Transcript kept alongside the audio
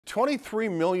23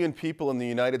 million people in the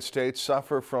United States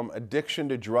suffer from addiction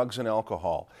to drugs and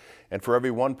alcohol. And for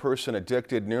every one person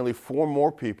addicted, nearly 4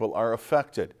 more people are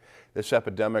affected. This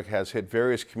epidemic has hit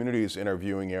various communities in our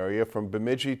viewing area, from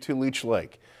Bemidji to Leech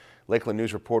Lake. Lakeland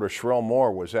News reporter Sherelle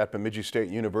Moore was at Bemidji State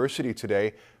University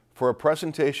today for a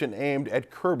presentation aimed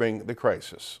at curbing the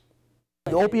crisis.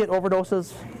 The opiate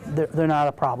overdoses, they're not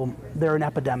a problem. They're an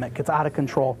epidemic. It's out of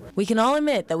control. We can all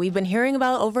admit that we've been hearing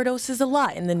about overdoses a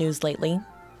lot in the news lately.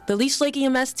 The Leech Lake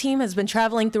EMS team has been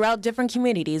traveling throughout different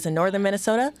communities in northern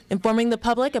Minnesota, informing the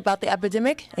public about the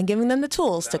epidemic and giving them the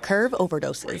tools to curb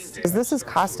overdoses. This is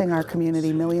costing our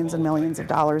community millions and millions of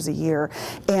dollars a year,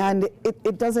 and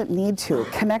it doesn't need to.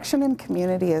 Connection and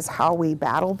community is how we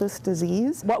battle this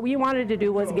disease. What we wanted to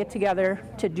do was get together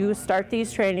to start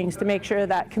these trainings to make sure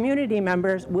that community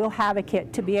members will have a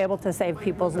kit to be able to save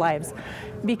people's lives,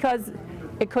 because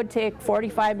it could take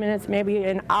 45 minutes, maybe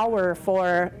an hour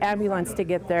for ambulance to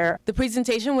get there. The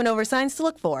presentation went over signs to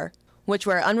look for, which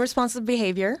were unresponsive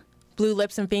behavior, blue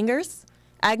lips and fingers,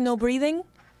 agonal breathing,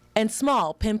 and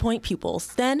small pinpoint pupils.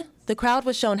 Then, the crowd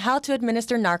was shown how to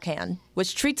administer Narcan,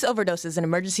 which treats overdoses in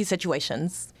emergency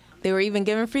situations. They were even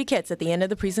given free kits at the end of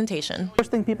the presentation. First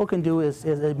thing people can do is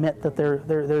admit that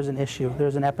there's an issue,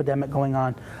 there's an epidemic going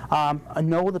on.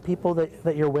 Know the people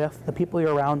that you're with, the people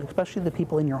you're around, especially the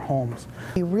people in your homes.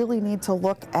 We really need to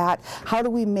look at how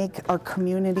do we make our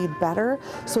community better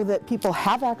so that people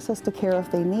have access to care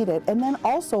if they need it. And then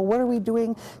also, what are we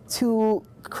doing to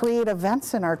create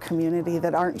events in our community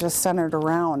that aren't just centered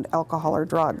around alcohol or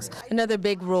drugs? Another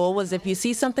big rule was, if you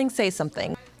see something, say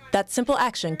something. That simple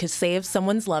action could save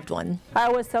someone's loved one. I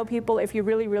always tell people, if you're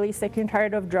really, really sick and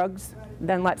tired of drugs,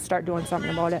 then let's start doing something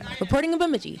about it. Reporting in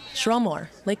Bemidji, Sherelle Moore,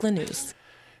 Lakeland News.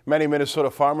 Many Minnesota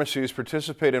pharmacies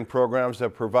participate in programs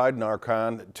that provide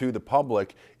Narcan to the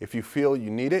public. If you feel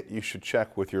you need it, you should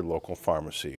check with your local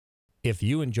pharmacy. If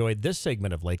you enjoyed this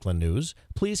segment of Lakeland News,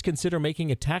 please consider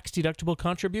making a tax-deductible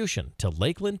contribution to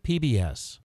Lakeland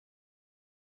PBS.